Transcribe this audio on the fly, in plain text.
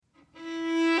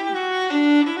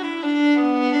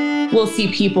we'll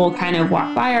see people kind of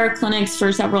walk by our clinics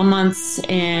for several months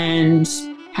and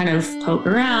kind of poke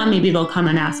around. Maybe they'll come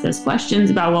and ask us questions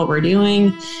about what we're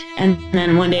doing. And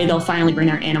then one day they'll finally bring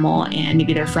their animal and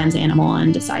maybe their friend's animal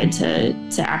and decide to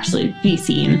actually be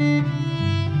seen.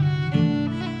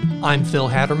 I'm Phil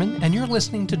Hatterman, and you're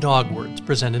listening to Dog Words,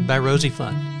 presented by Rosie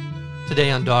Fund.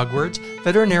 Today on Dog Words,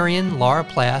 veterinarian Lara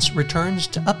Plass returns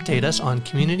to update us on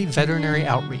community veterinary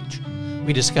outreach.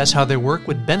 We discuss how their work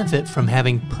would benefit from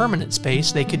having permanent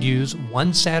space they could use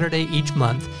one Saturday each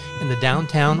month in the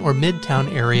downtown or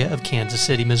midtown area of Kansas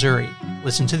City, Missouri.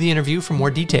 Listen to the interview for more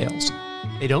details.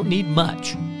 They don't need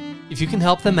much. If you can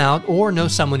help them out or know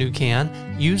someone who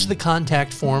can, use the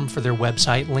contact form for their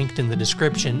website linked in the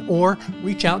description, or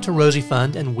reach out to Rosie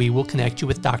Fund and we will connect you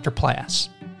with Dr. Plass.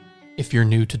 If you're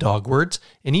new to Dog Words,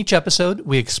 in each episode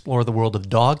we explore the world of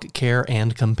dog care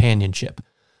and companionship.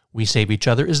 We save each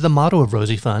other is the motto of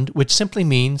Rosie Fund, which simply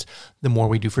means the more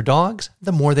we do for dogs,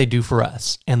 the more they do for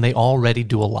us, and they already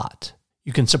do a lot.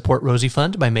 You can support Rosie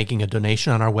Fund by making a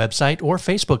donation on our website or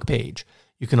Facebook page.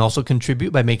 You can also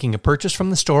contribute by making a purchase from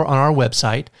the store on our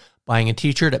website, buying a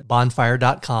t-shirt at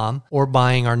bonfire.com, or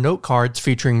buying our note cards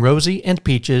featuring Rosie and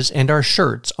Peaches and our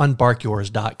shirts on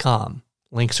barkyours.com.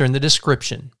 Links are in the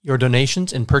description. Your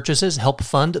donations and purchases help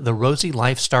fund the Rosie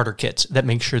Life Starter Kits that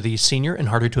make sure these senior and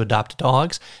harder-to-adopt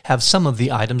dogs have some of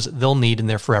the items they'll need in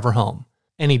their forever home.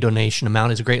 Any donation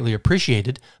amount is greatly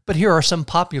appreciated, but here are some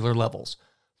popular levels.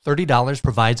 $30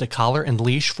 provides a collar and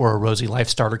leash for a Rosie Life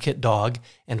Starter Kit dog,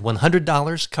 and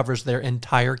 $100 covers their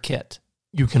entire kit.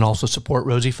 You can also support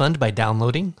Rosie Fund by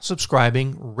downloading,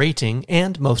 subscribing, rating,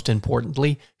 and most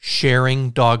importantly,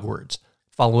 sharing Dog Words.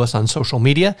 Follow us on social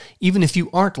media, even if you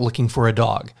aren't looking for a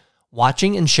dog.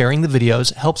 Watching and sharing the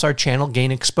videos helps our channel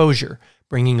gain exposure,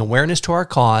 bringing awareness to our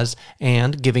cause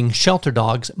and giving shelter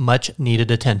dogs much-needed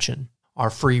attention. Our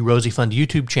free Rosie Fund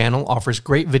YouTube channel offers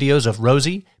great videos of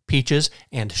Rosie, Peaches,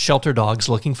 and shelter dogs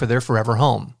looking for their forever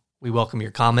home. We welcome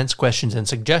your comments, questions, and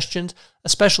suggestions,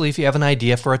 especially if you have an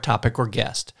idea for a topic or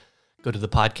guest. Go to the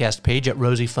podcast page at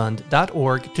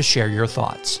rosiefund.org to share your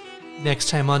thoughts. Next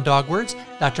time on Dog Words,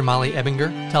 Dr. Molly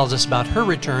Ebinger tells us about her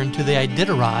return to the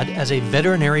Iditarod as a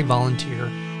veterinary volunteer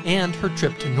and her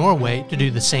trip to Norway to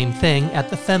do the same thing at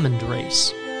the Femund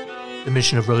race. The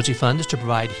mission of Rosie Fund is to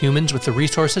provide humans with the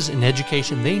resources and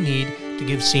education they need to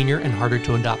give senior and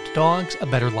harder-to-adopt dogs a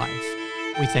better life.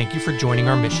 We thank you for joining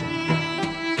our mission.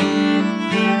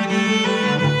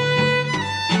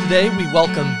 Today, we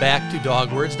welcome back to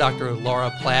Dog Words Dr.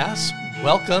 Lara Plass.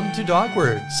 Welcome to Dog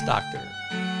Words, Doctor.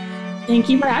 Thank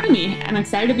you for having me. I'm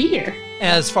excited to be here.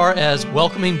 As far as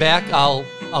welcoming back,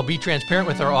 I'll be transparent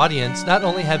with our audience. Not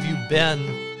only have you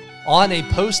been on a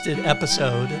posted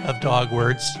episode of Dog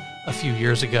Words a few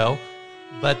years ago,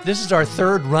 but this is our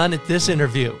third run at this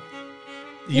interview.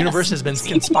 The universe has been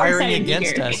conspiring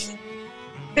against us.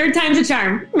 Third time's a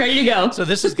charm. Ready to go. So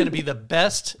this is going to be the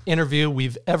best interview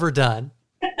we've ever done.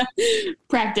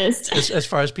 Practiced. As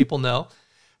far as people know.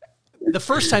 The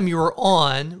first time you were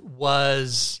on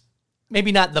was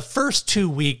maybe not the first 2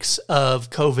 weeks of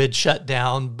COVID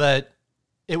shutdown, but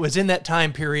it was in that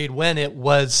time period when it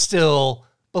was still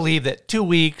believed that 2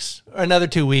 weeks, another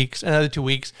 2 weeks, another 2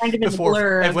 weeks,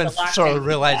 before everyone sort of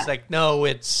realized, no,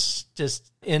 it's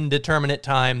just indeterminate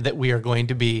time that we are going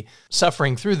to be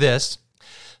suffering through this.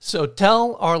 So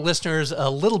tell our listeners a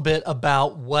little bit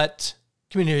about what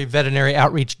community veterinary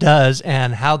outreach does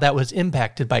and how that was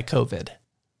impacted by COVID.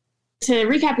 To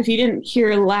recap, if you didn't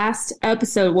hear last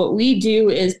episode, what we do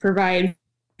is provide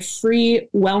free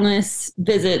wellness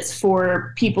visits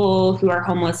for people who are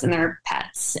homeless and their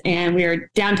pets. And we are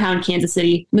downtown Kansas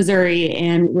City, Missouri,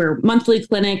 and we're a monthly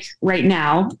clinic right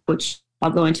now, which I'll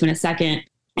go into in a second.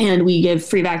 And we give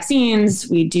free vaccines.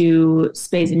 We do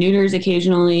spays and neuters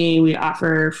occasionally. We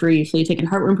offer free flea, tick, and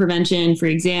heartworm prevention,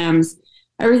 free exams.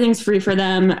 Everything's free for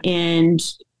them. And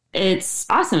it's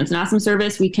awesome. It's an awesome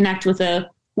service. We connect with a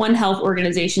One Health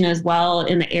organization as well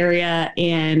in the area,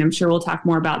 and I'm sure we'll talk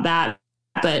more about that.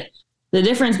 But the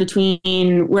difference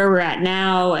between where we're at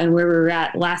now and where we were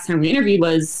at last time we interviewed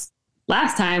was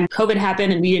last time COVID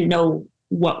happened and we didn't know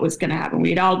what was going to happen. We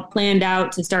had all planned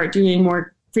out to start doing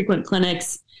more frequent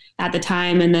clinics at the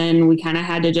time, and then we kind of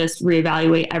had to just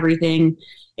reevaluate everything.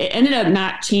 It ended up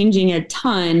not changing a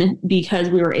ton because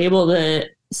we were able to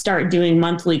start doing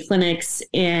monthly clinics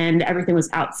and everything was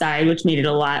outside, which made it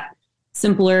a lot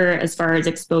simpler as far as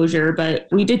exposure. But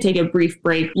we did take a brief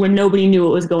break when nobody knew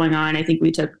what was going on. I think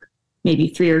we took maybe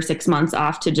 3 or 6 months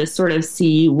off to just sort of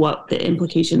see what the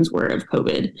implications were of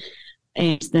COVID.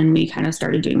 And then we kind of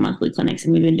started doing monthly clinics,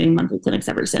 and we've been doing monthly clinics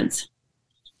ever since.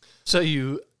 So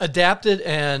you adapted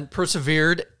and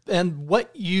persevered. And what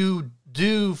you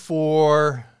do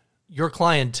for your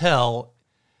clientele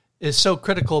is so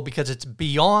critical because it's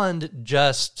beyond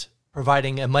just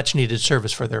providing a much needed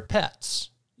service for their pets.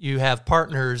 You have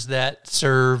partners that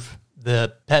serve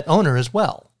the pet owner as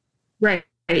well. Right.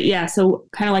 Yeah. So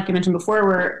kind of like I mentioned before,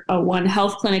 we're a One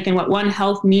Health clinic, and what One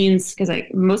Health means, because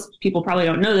most people probably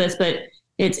don't know this, but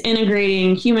it's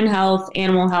integrating human health,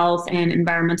 animal health, and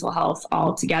environmental health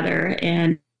all together.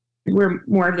 And we're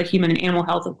more of the human and animal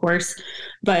health, of course,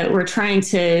 but we're trying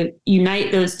to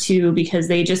unite those two because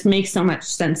they just make so much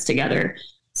sense together.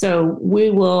 So we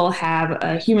will have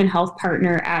a human health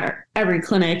partner at every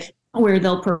clinic where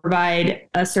they'll provide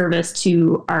a service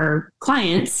to our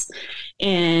clients,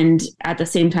 and at the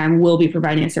same time, we'll be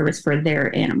providing a service for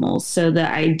their animals. So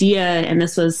the idea, and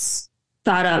this was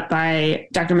thought up by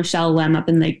Dr. Michelle Lem up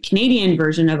in the Canadian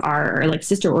version of our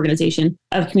sister organization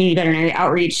of community veterinary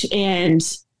outreach. And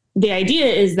the idea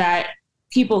is that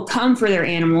people come for their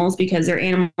animals because their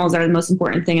animals are the most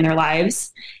important thing in their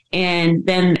lives. And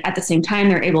then at the same time,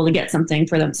 they're able to get something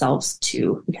for themselves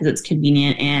too, because it's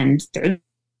convenient and they're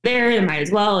there. They might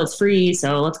as well. It's free.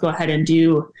 So let's go ahead and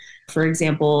do, for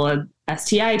example, a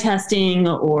STI testing,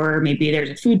 or maybe there's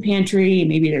a food pantry,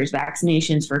 maybe there's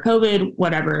vaccinations for COVID,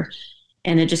 whatever.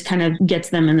 And it just kind of gets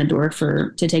them in the door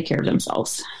to take care of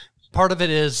themselves. Part of it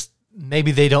is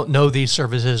maybe they don't know these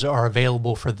services are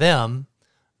available for them,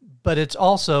 but it's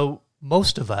also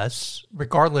most of us,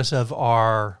 regardless of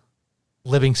our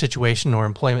living situation or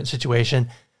employment situation,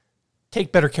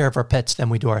 take better care of our pets than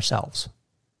we do ourselves.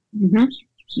 Mm-hmm.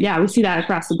 Yeah, we see that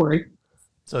across the board.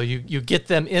 So you get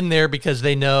them in there because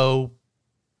they know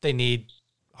they need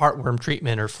heartworm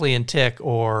treatment or flea and tick,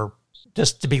 or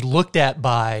just to be looked at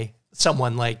by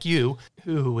someone like you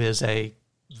who is a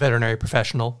veterinary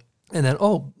professional. And then,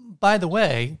 oh, by the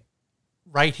way,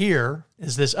 right here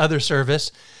is this other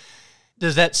service.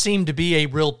 Does that seem to be a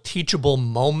real teachable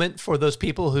moment for those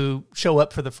people who show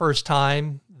up for the first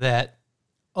time that,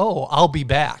 oh, I'll be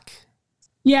back?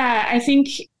 Yeah, I think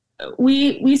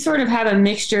we sort of have a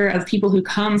mixture of people who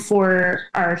come for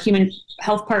our human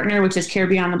health partner, which is Care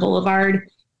Beyond the Boulevard,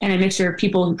 and a mixture of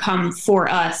people who come for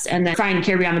us and then find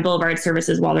Care Beyond the Boulevard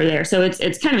services while they're there. So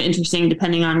it's kind of interesting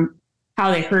depending on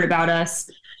how they heard about us.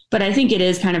 But I think it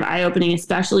is kind of eye-opening,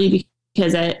 especially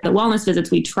because at the wellness visits,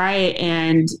 we try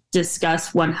and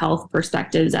discuss One Health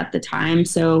perspectives at the time.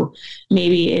 So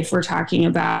maybe if we're talking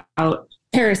about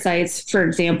parasites, for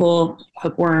example,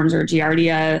 hookworms or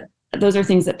Giardia, those are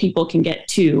things that people can get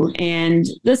to. And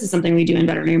this is something we do in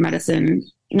veterinary medicine,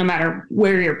 no matter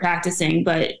where you're practicing,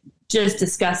 but just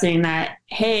discussing that,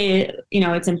 hey,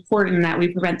 it's important that we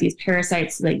prevent these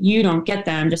parasites so that you don't get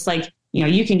them. Just like,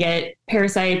 you can get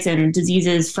parasites and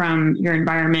diseases from your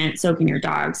environment, so can your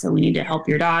dog. So we need to help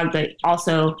your dog, but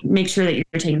also make sure that you're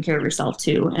taking care of yourself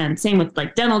too. And same with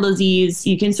dental disease,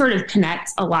 you can sort of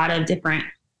connect a lot of different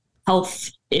health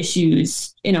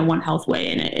issues in a One Health way.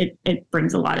 And it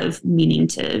brings a lot of meaning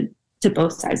to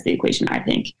both sides of the equation, I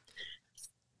think.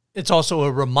 It's also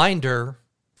a reminder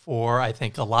for, I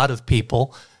think, a lot of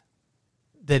people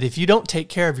that if you don't take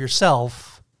care of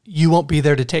yourself, you won't be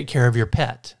there to take care of your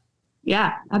pet.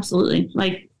 Yeah, absolutely.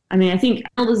 I think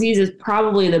dental disease is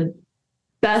probably the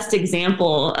best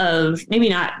example of maybe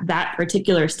not that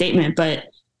particular statement, but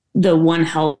the One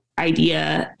Health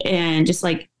idea. And just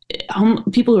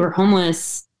people who are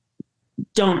homeless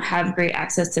don't have great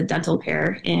access to dental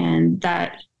care, and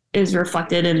that is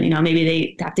reflected in, maybe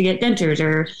they have to get dentures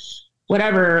or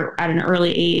whatever at an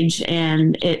early age,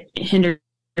 and it hinders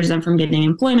them from getting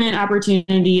employment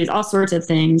opportunities, all sorts of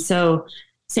things. So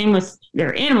same with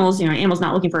their animals, animals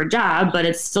not looking for a job, but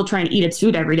it's still trying to eat its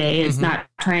food every day. It's not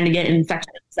trying to get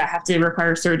infections that have to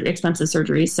require expensive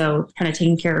surgery. So kind of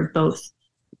taking care of both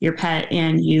your pet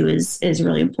and you is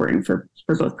really important for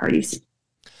both parties.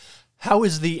 How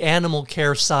is the animal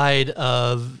care side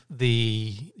of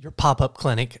your pop-up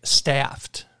clinic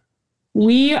staffed?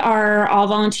 We are all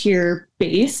volunteer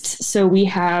based. So we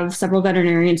have several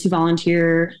veterinarians who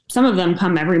volunteer. Some of them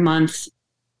come every month.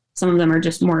 Some of them are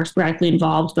just more sporadically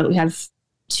involved, but we have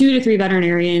 2 to 3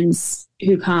 veterinarians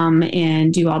who come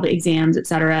and do all the exams, et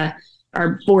cetera.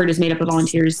 Our board is made up of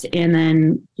volunteers. And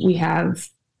then we have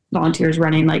volunteers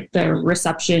running the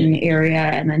reception area,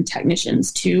 and then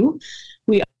technicians too.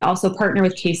 We also partner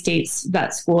with K-State's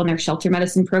vet school and their shelter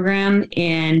medicine program,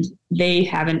 and they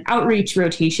have an outreach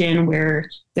rotation where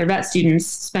their vet students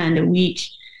spend a week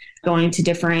going to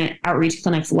different outreach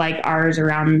clinics like ours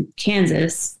around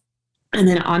Kansas. And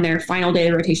then on their final day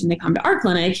of rotation, they come to our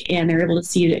clinic and they're able to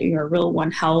see the real One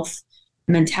Health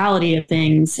mentality of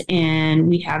things. And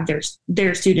we have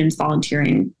their students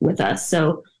volunteering with us.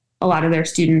 So a lot of their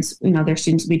students, their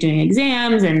students will be doing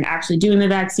exams and actually doing the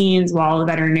vaccines while the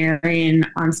veterinarian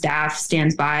on staff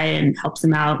stands by and helps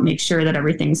them out, make sure that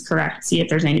everything's correct, see if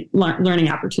there's any learning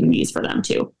opportunities for them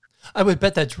too. I would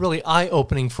bet that's really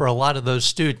eye-opening for a lot of those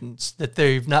students that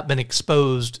they've not been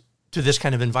exposed to this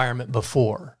kind of environment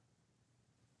before.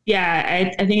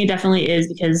 Yeah, I think it definitely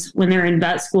is, because when they're in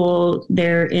vet school,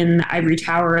 they're in the ivory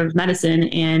tower of medicine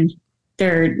and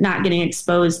they're not getting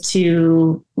exposed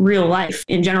to real life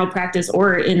in general practice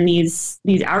or in these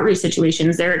outreach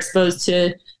situations. They're exposed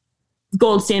to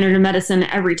gold standard of medicine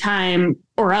every time,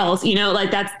 or else,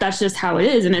 that's just how it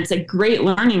is. And it's a great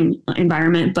learning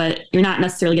environment, but you're not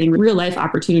necessarily getting real life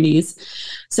opportunities.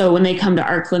 So when they come to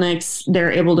our clinics,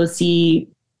 they're able to see,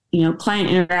 client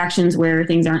interactions where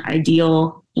things aren't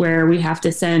ideal, where we have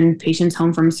to send patients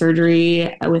home from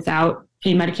surgery without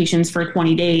pain medications for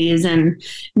 20 days. And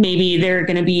maybe they're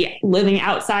going to be living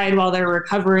outside while they're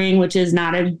recovering, which is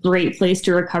not a great place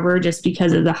to recover just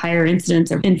because of the higher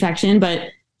incidence of infection. But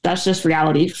that's just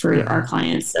reality for our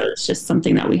clients. So it's just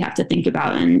something that we have to think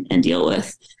about and deal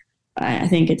with. I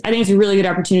think it's a really good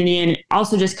opportunity, and it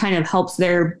also just kind of helps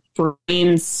their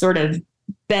brains sort of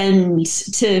bend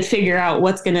to figure out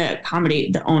what's going to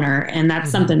accommodate the owner. And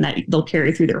that's something that they'll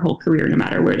carry through their whole career, no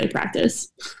matter where they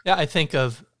practice. Yeah, I think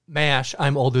of MASH.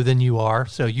 I'm older than you are,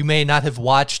 so you may not have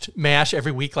watched MASH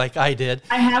every week like I did.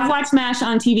 I have watched MASH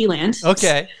on TV Land.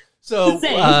 Okay. So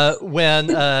when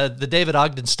the David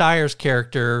Ogden Stiers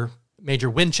character, Major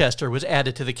Winchester, was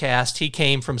added to the cast, he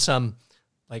came from some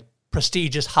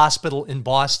prestigious hospital in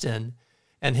Boston,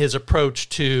 and his approach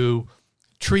to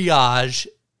triage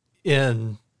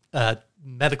in a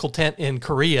medical tent in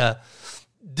Korea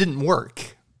didn't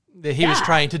work. He was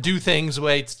trying to do things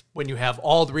when you have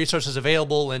all the resources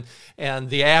available and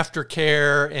the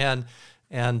aftercare and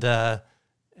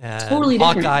totally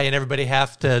Hawkeye different. And everybody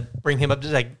have to bring him up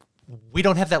to we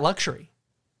don't have that luxury.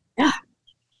 Yeah.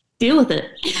 Deal with it.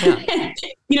 Yeah.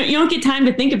 You don't get time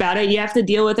to think about it. You have to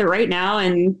deal with it right now.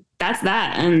 And that's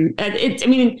that. And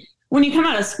when you come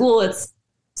out of school,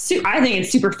 I think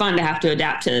it's super fun to have to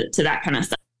adapt to that kind of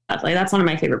stuff. That's one of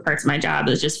my favorite parts of my job,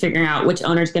 is just figuring out which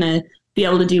owner's going to be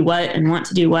able to do what and want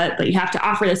to do what, but you have to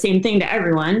offer the same thing to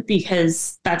everyone,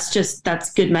 because that's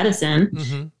good medicine.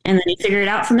 And then you figure it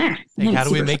out from there. How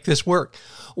do we make this work?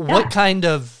 Yeah. What kind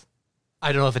of,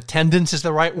 I don't know if attendance is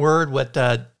the right word, what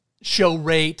show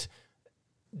rate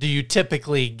do you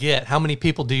typically get? How many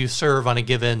people do you serve on a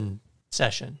given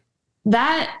session?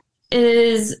 That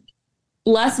is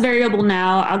less variable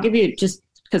now. I'll give you, just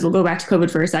because we'll go back to COVID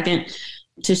for a second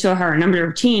to show how our numbers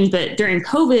have changed. But during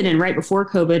COVID and right before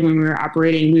COVID, when we were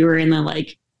operating, we were in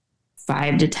the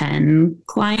 5 to 10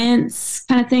 clients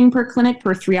kind of thing per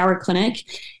 3-hour clinic.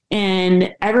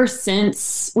 And ever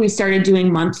since we started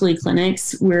doing monthly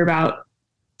clinics, we're about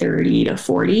 30 to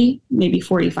 40, maybe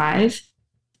 45.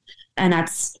 And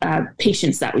that's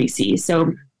patients that we see.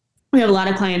 So we have a lot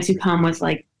of clients who come with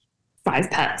 5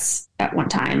 pets at one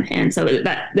time. And so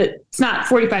that it's not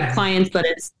 45 clients, but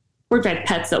it's 45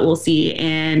 pets that we'll see.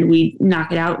 And we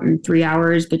knock it out in 3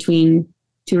 hours between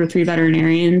 2 or 3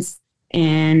 veterinarians.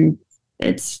 And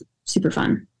it's super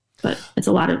fun, but it's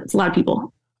a lot of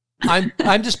people.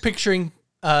 I'm just picturing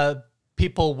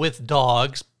people with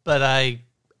dogs, but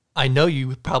I know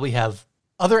you probably have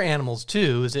other animals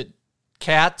too. Is it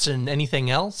cats and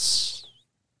anything else?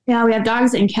 Yeah, we have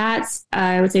dogs and cats.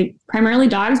 I would say primarily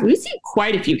dogs. We see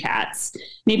quite a few cats,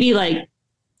 maybe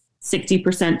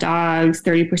 60% dogs,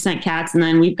 30% cats. And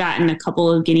then we've gotten a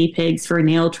couple of guinea pigs for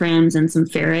nail trims and some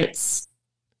ferrets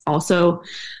also.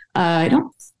 I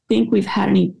don't think we've had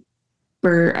any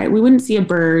bird. We wouldn't see a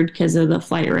bird because of the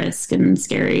flight risk and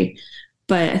scary.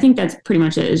 But I think that's pretty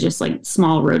much it. Is just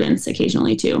small rodents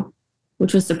occasionally too,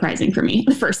 which was surprising for me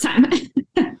the first time.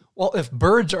 Well, if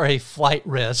birds are a flight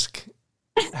risk,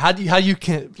 how do you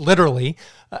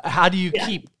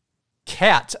keep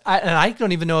cats? I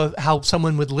don't even know how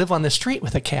someone would live on the street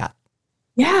with a cat.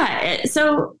 Yeah,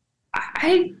 so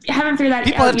I haven't figured that out.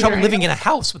 People have trouble living in a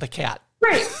house with a cat.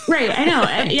 Right. I know.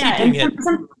 Yeah, and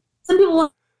some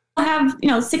people have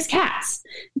 6 cats,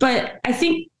 but I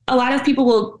think a lot of people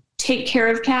will take care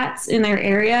of cats in their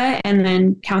area and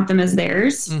then count them as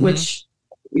theirs, which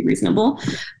would be reasonable.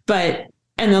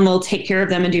 And then they'll take care of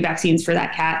them and do vaccines for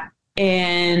that cat.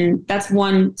 And that's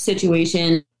one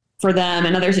situation for them.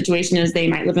 Another situation is they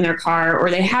might live in their car,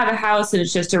 or they have a house and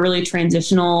it's just a really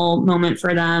transitional moment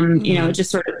for them.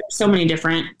 Just sort of so many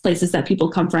different places that people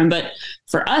come from. But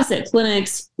for us at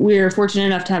clinics, we're fortunate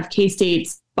enough to have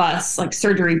K-State's bus,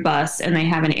 surgery bus, and they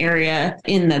have an area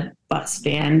in the bus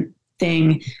van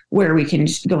thing where we can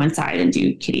just go inside and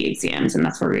do kitty exams. And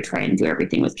that's where we try and do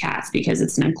everything with cats because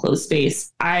it's an enclosed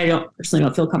space. I don't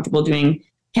feel comfortable doing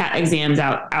cat exams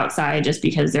outside just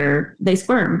because they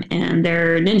squirm and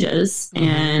they're ninjas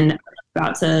and I'm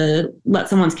about to let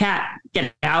someone's cat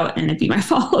get out and it'd be my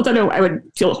fault. I know I would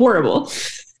feel horrible.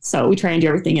 So we try and do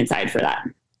everything inside for that.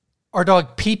 Our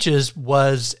dog Peaches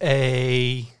was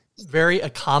a very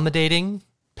accommodating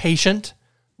patient,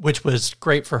 which was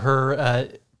great for her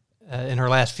in her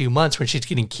last few months when she's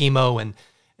getting chemo and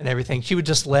everything. She would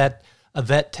just let a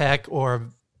vet tech or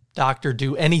doctor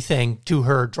do anything to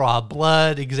her, draw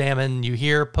blood, examine you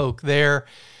here, poke there.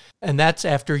 And that's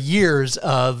after years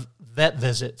of vet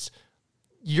visits.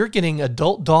 You're getting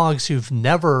adult dogs who've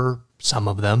never, some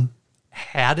of them,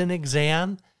 had an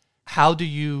exam. How do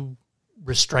you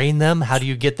restrain them? How do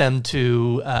you get them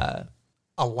to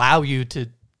allow you to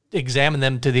examine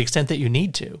them to the extent that you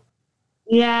need to?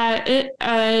 Yeah,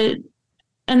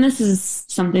 and this is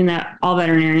something that all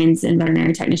veterinarians and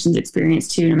veterinary technicians experience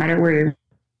too, no matter where you're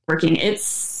working.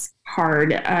 It's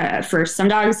hard at first. Some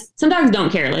dogs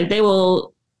don't care. Like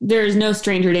there's no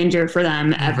stranger danger for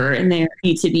them ever. And they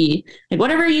need to be like,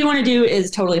 whatever you want to do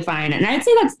is totally fine. And I'd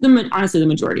say that's honestly the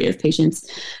majority of patients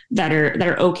that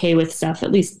are okay with stuff,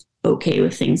 at least okay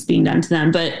with things being done to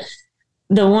them. But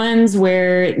the ones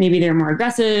where maybe they're more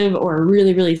aggressive or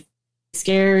really, really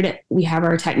scared, we have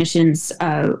our technicians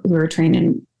who are trained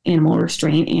in animal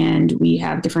restraint, and we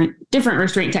have different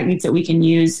restraint techniques that we can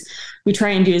use. We try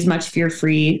and do as much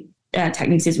fear-free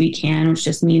techniques as we can, which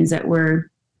just means that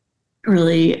we're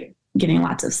really getting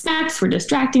lots of snacks. We're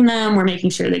distracting them. We're making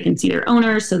sure they can see their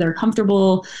owners so they're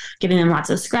comfortable, giving them lots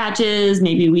of scratches.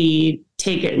 Maybe we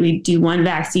do one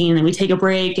vaccine, then we take a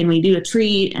break and we do a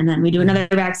treat, and then we do another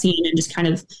vaccine and just kind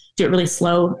of do it really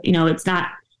slow. It's not,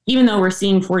 even though we're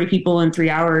seeing 40 people in 3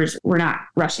 hours, we're not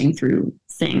rushing through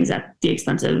things at the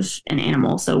expense of an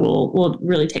animal. So we'll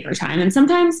really take our time. And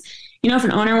sometimes, if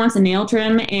an owner wants a nail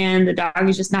trim and the dog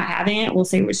is just not having it, we'll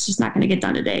say it's just not going to get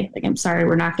done today. Like, I'm sorry,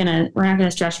 we're not going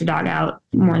to stress your dog out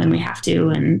more than we have to.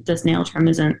 And this nail trim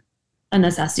isn't a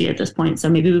necessity at this point. So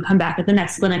maybe we come back at the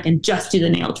next clinic and just do the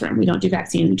nail trim. We don't do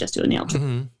vaccines. We just do a nail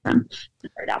trim.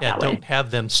 Don't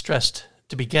have them stressed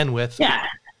to begin with.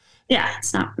 Yeah,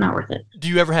 it's not worth it. Do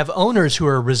you ever have owners who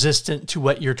are resistant to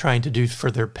what you're trying to do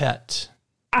for their pet?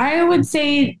 I would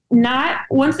say not.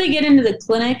 Once they get into the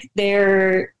clinic,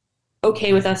 they're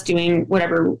okay with us doing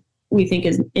whatever we think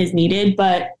is needed.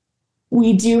 But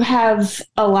we do have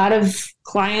a lot of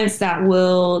clients that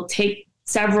will take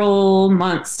several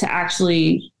months to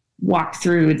actually walk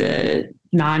through the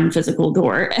non-physical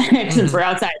door since we're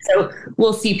outside. So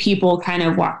we'll see people kind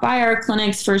of walk by our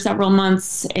clinics for several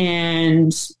months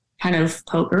and kind of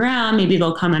poke around. Maybe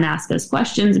they'll come and ask us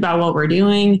questions about what we're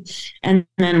doing. And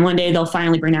then one day they'll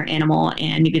finally bring their animal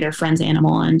and maybe their friend's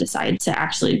animal and decide to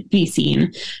actually be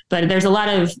seen. But there's a lot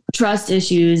of trust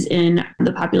issues in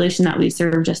the population that we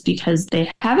serve just because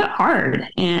they have it hard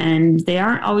and they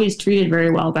aren't always treated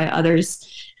very well by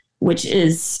others, which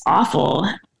is awful.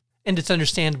 And it's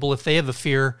understandable if they have a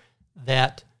fear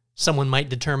that someone might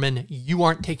determine you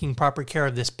aren't taking proper care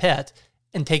of this pet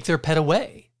and take their pet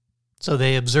away. So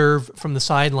they observe from the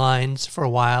sidelines for a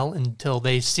while until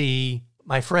they see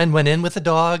my friend went in with a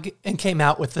dog and came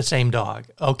out with the same dog.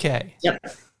 Okay. Yep.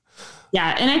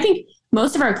 Yeah. And I think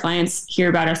most of our clients hear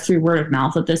about us through word of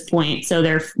mouth at this point. So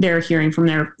they're hearing from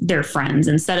their friends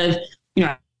instead of,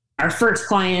 our first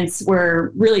clients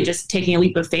were really just taking a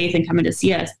leap of faith and coming to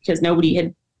see us because nobody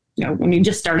had, when you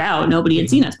just start out, nobody had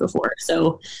seen us before.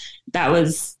 So that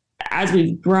was, as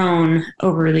we've grown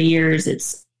over the years,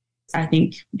 it's, I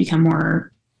think, become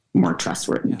more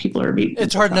trustworthy. Yeah. People are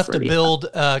it's hard enough to build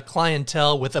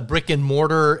clientele with a brick and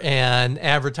mortar and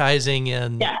advertising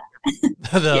and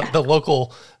the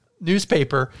local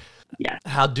newspaper. Yeah.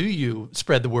 How do you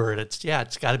spread the word? It's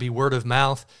got to be word of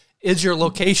mouth. Is your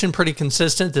location pretty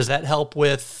consistent? Does that help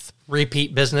with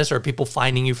repeat business, or people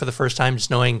finding you for the first time, just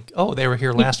knowing, oh, they were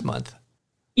here last month?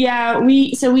 Yeah,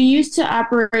 we used to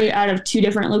operate out of 2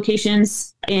 different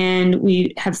locations, and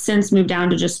we have since moved down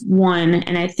to just 1.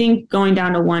 And I think going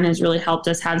down to 1 has really helped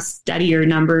us have steadier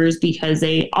numbers because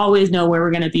they always know where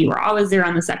we're going to be. We're always there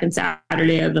on the second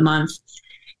Saturday of the month,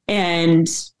 and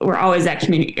we're always at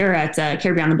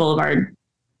Caribbean on the Boulevard.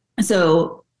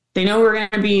 So they know we're going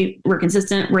to be. We're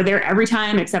consistent. We're there every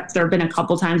time, except there have been a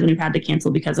couple times when we've had to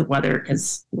cancel because of weather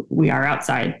because we are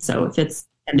outside. So if it's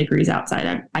 10 degrees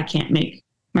outside, I can't make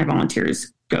my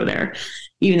volunteers go there,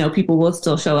 even though people will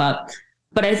still show up.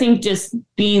 But I think just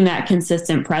being that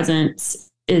consistent presence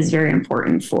is very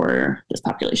important for this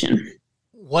population.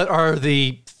 What are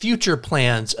the future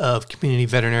plans of community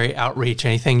veterinary outreach?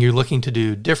 Anything you're looking to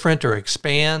do different or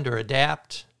expand or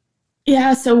adapt?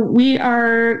 Yeah, so we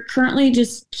are currently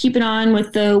just keeping on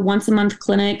with the once a month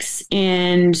clinics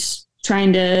and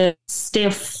trying to stay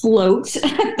afloat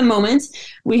at the moment.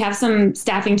 We have some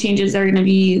staffing changes that are going to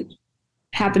be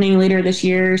happening later this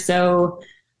year. So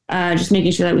just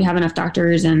making sure that we have enough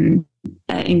doctors and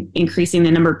increasing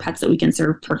the number of pets that we can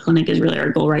serve per clinic is really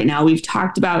our goal right now. We've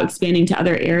talked about expanding to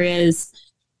other areas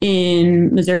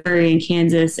in Missouri and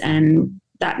Kansas, and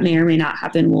that may or may not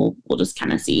happen. We'll just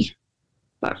kind of see.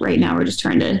 But right now we're just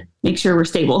trying to make sure we're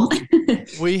stable.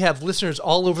 We have listeners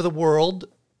all over the world,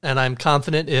 and I'm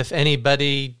confident if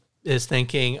anybody is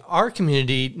thinking our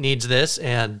community needs this,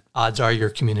 and odds are your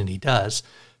community does,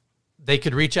 they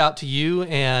could reach out to you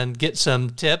and get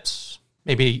some tips,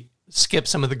 maybe skip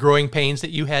some of the growing pains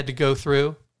that you had to go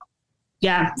through.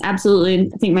 Yeah,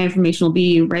 absolutely. I think my information will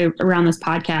be right around this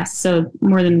podcast. So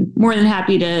more than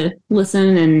happy to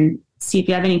listen and see if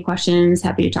you have any questions.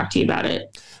 Happy to talk to you about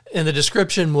it. In the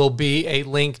description will be a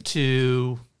link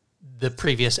to the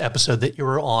previous episode that you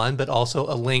were on, but also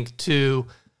a link to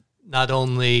not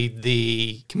only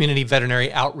the Community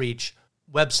Veterinary Outreach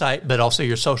website, but also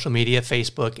your social media,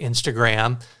 Facebook,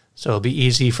 Instagram. So it'll be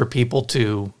easy for people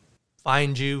to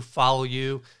find you, follow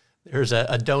you. There's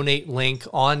a donate link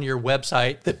on your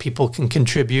website that people can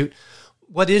contribute.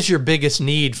 What is your biggest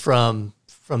need from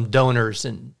donors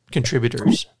and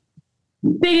contributors?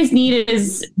 Biggest need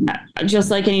is just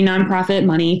like any nonprofit,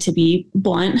 money, to be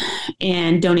blunt,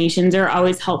 and donations are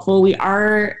always helpful. We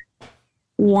are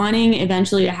wanting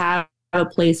eventually to have a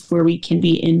place where we can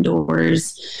be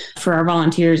indoors for our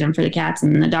volunteers and for the cats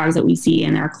and the dogs that we see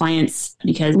and our clients,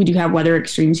 because we do have weather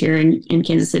extremes here in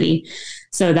Kansas City.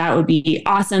 So that would be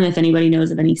awesome if anybody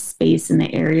knows of any space in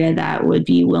the area that would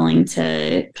be willing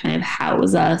to kind of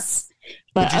house us.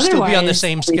 But would you still be on the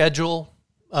same schedule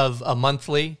of a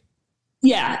monthly?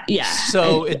 Yeah.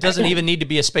 So it doesn't even need to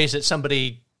be a space that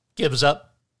somebody gives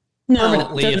up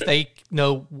permanently. If they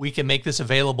know we can make this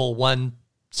available one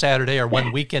Saturday or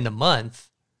one weekend a month.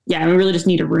 Yeah, we really just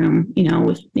need a room,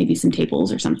 with maybe some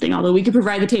tables or something. Although we could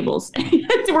provide the tables.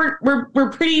 we're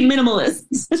pretty minimalist.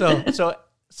 So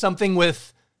something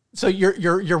with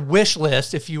your wish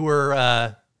list, if you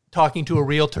were talking to a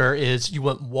realtor, is you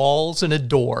want walls and a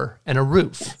door and a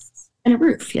roof. Yes. And a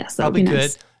roof, yes. That would be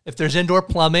nice. Good. If there's indoor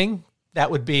plumbing, that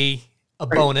would be a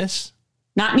bonus.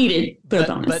 Not needed, but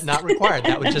a bonus. But not required.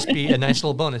 That would just be a nice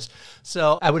little bonus.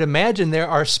 So I would imagine there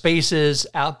are spaces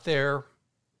out there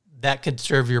that could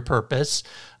serve your purpose.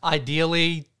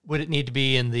 Ideally, would it need to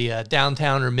be in the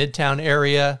downtown or midtown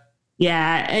area?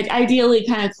 Yeah, ideally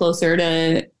kind of closer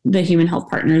to the human health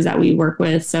partners that we work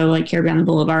with. So like Care Beyond the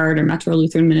Boulevard or Metro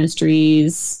Lutheran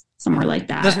Ministries, somewhere like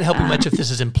that. It doesn't help you much if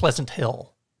this is in Pleasant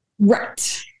Hill.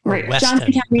 Right.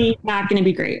 Johnson County, not going to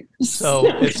be great. So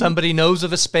if somebody knows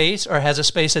of a space or has a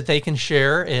space that they can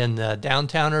share in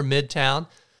downtown or midtown,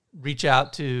 reach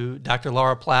out to Dr.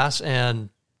 Lara Plass, and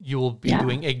you will be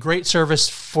doing a great service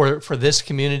for this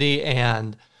community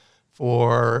and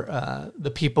for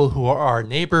the people who are our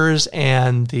neighbors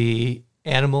and the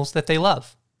animals that they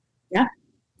love. Yeah.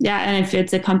 Yeah. And if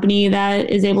it's a company that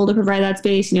is able to provide that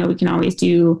space, we can always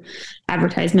do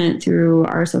advertisement through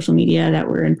our social media that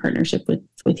we're in partnership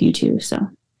with you too. So a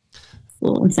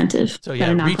little incentive. So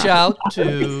reach out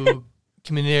to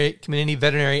community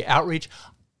veterinary outreach.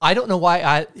 I don't know why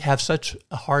I have such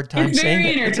a hard time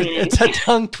saying it. It's a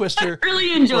tongue twister. I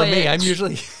really enjoy for me.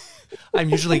 it. I'm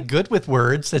usually good with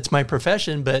words. That's my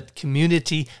profession, but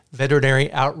community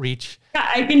veterinary outreach.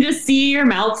 I can just see your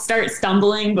mouth start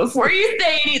stumbling before you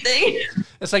say anything.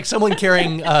 It's like someone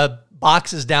carrying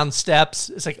boxes down steps.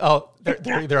 It's like, oh,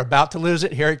 they're about to lose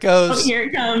it. Here it goes. Oh, here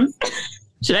it comes.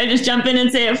 Should I just jump in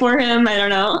and say it for him? I don't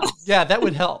know. Yeah, that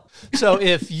would help. So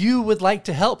if you would like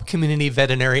to help community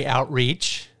veterinary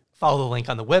outreach, follow the link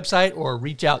on the website or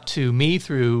reach out to me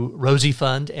through Rosie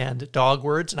Fund and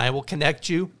Dogwords, and I will connect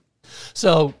you.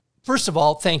 So first of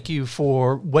all, thank you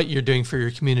for what you're doing for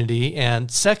your community.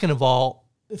 And second of all,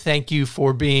 thank you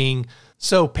for being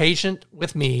so patient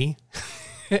with me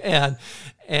and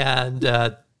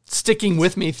sticking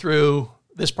with me through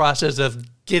this process of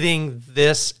getting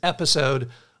this episode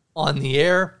on the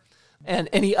air. And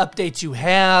any updates you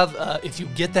have, if you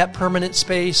get that permanent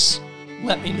space,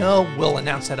 let me know. We'll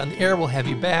announce that on the air. We'll have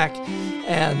you back.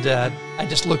 And I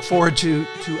just look forward to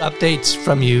updates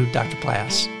from you, Dr.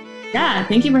 Plass. Yeah,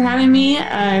 thank you for having me.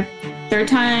 Third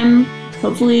time,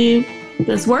 hopefully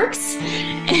this works.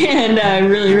 And I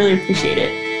really, really appreciate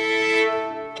it.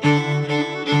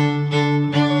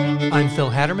 I'm Phil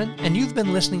Hatterman, and you've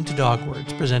been listening to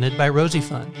Dogwords, presented by Rosie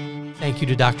Fund. Thank you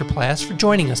to Dr. Plass for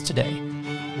joining us today.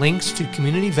 Links to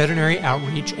community veterinary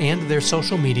outreach and their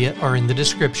social media are in the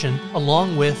description,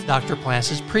 along with Dr.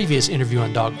 Plass's previous interview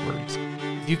on Dogwords.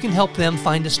 If you can help them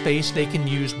find a space they can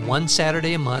use one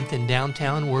Saturday a month in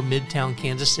downtown or midtown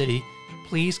Kansas City,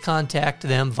 please contact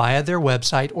them via their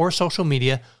website or social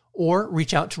media, or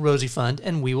reach out to Rosie Fund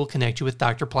and we will connect you with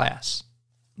Dr. Plass.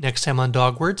 Next time on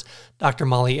Dogwords, Dr.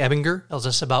 Molly Ebinger tells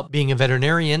us about being a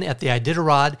veterinarian at the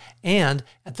Iditarod and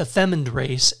at the Femund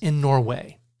race in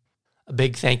Norway. A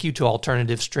big thank you to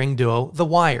alternative string duo The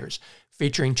Wires,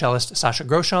 featuring cellist Sasha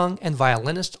Groshong and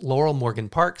violinist Laurel Morgan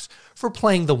Parks, for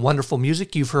playing the wonderful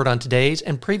music you've heard on today's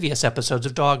and previous episodes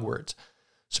of Dogwords.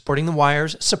 Supporting The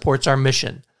Wires supports our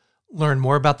mission. Learn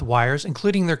more about The Wires,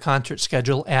 including their concert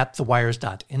schedule, at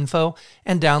thewires.info,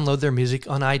 and download their music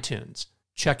on iTunes.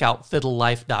 Check out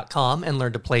fiddlelife.com and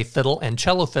learn to play fiddle and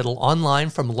cello fiddle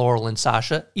online from Laurel and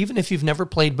Sasha, even if you've never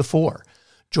played before.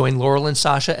 Join Laurel and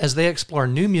Sasha as they explore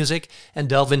new music and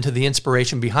delve into the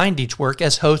inspiration behind each work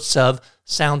as hosts of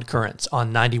Sound Currents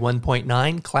on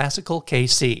 91.9 Classical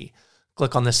KC.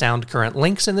 Click on the Sound Current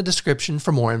links in the description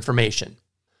for more information.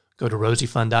 Go to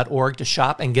rosiefund.org to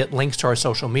shop and get links to our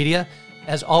social media.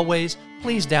 As always,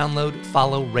 please download,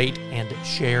 follow, rate, and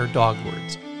share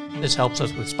Dogwords. This helps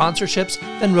us with sponsorships,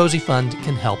 then Rosie Fund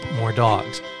can help more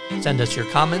dogs. Send us your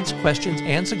comments, questions,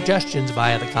 and suggestions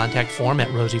via the contact form at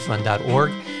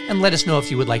rosiefund.org, and let us know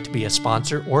if you would like to be a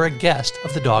sponsor or a guest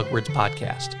of the Dogwords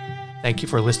podcast. Thank you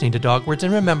for listening to Dogwords,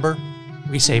 and remember,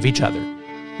 we save each other.